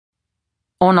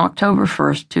On October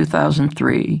 1st,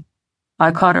 2003, I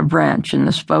caught a branch in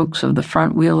the spokes of the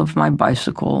front wheel of my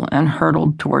bicycle and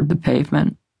hurtled toward the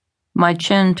pavement. My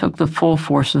chin took the full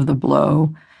force of the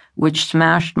blow, which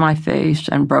smashed my face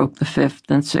and broke the 5th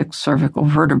and 6th cervical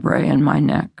vertebrae in my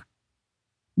neck.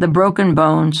 The broken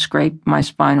bone scraped my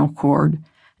spinal cord,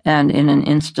 and in an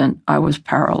instant I was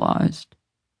paralyzed.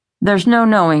 There's no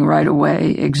knowing right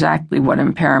away exactly what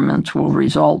impairments will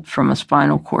result from a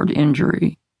spinal cord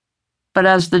injury. But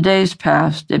as the days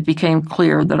passed, it became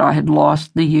clear that I had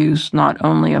lost the use not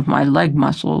only of my leg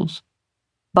muscles,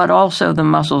 but also the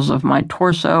muscles of my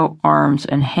torso, arms,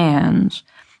 and hands,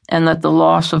 and that the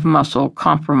loss of muscle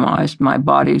compromised my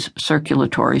body's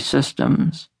circulatory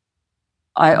systems.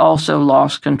 I also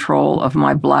lost control of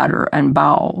my bladder and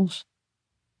bowels.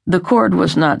 The cord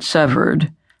was not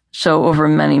severed, so over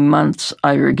many months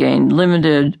I regained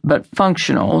limited but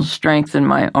functional strength in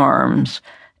my arms,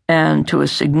 and to a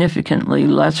significantly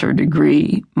lesser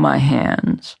degree, my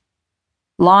hands.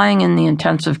 Lying in the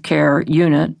intensive care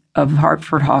unit of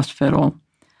Hartford Hospital,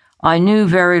 I knew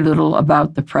very little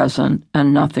about the present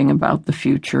and nothing about the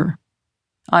future.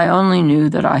 I only knew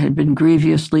that I had been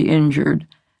grievously injured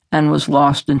and was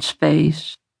lost in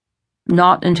space.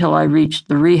 Not until I reached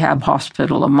the rehab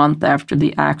hospital a month after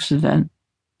the accident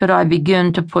could I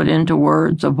begin to put into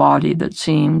words a body that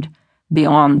seemed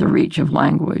beyond the reach of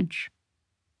language.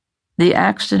 The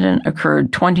accident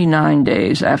occurred 29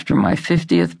 days after my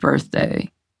 50th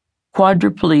birthday.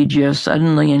 Quadriplegia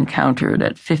suddenly encountered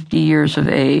at 50 years of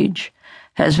age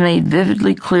has made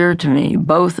vividly clear to me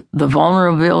both the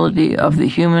vulnerability of the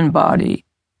human body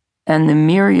and the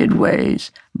myriad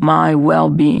ways my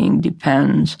well-being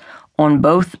depends on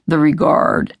both the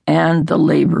regard and the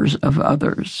labors of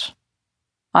others.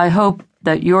 I hope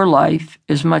that your life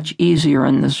is much easier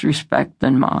in this respect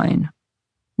than mine.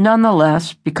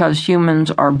 Nonetheless, because humans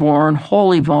are born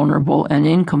wholly vulnerable and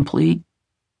incomplete,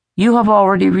 you have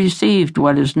already received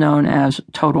what is known as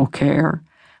total care,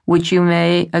 which you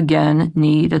may again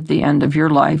need at the end of your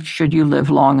life should you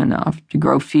live long enough to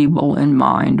grow feeble in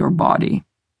mind or body.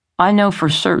 I know for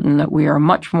certain that we are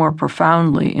much more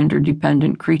profoundly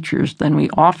interdependent creatures than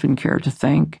we often care to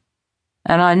think,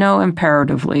 and I know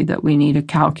imperatively that we need a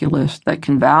calculus that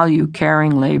can value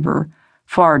caring labor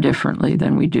far differently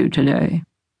than we do today.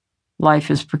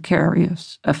 Life is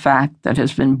precarious, a fact that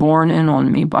has been borne in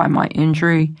on me by my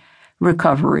injury,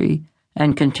 recovery,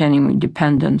 and continuing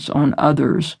dependence on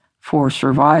others for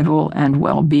survival and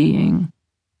well-being.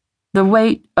 The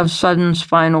weight of sudden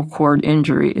spinal cord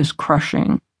injury is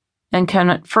crushing and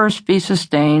can at first be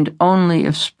sustained only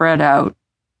if spread out,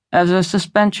 as a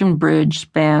suspension bridge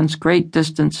spans great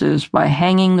distances by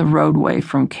hanging the roadway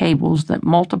from cables that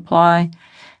multiply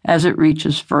as it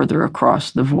reaches further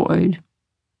across the void.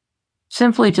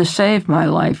 Simply to save my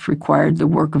life required the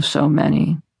work of so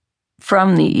many,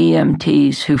 from the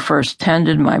EMTs who first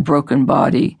tended my broken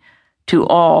body to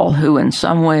all who in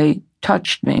some way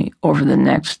touched me over the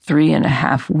next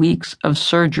 3.5 weeks of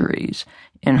surgeries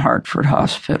in Hartford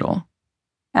Hospital.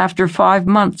 After 5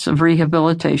 months of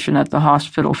rehabilitation at the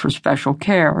Hospital for Special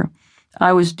Care,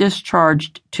 I was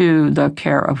discharged to the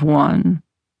care of one.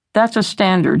 That's a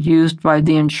standard used by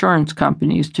the insurance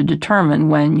companies to determine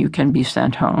when you can be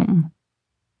sent home.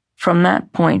 From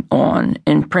that point on,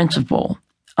 in principle,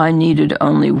 I needed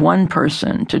only one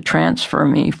person to transfer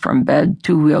me from bed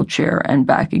to wheelchair and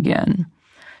back again,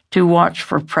 to watch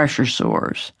for pressure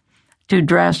sores, to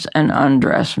dress and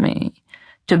undress me,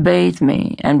 to bathe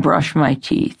me and brush my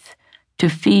teeth, to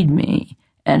feed me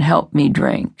and help me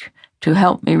drink, to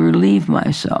help me relieve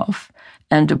myself,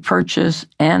 and to purchase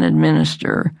and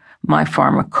administer my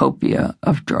pharmacopoeia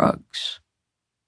of drugs.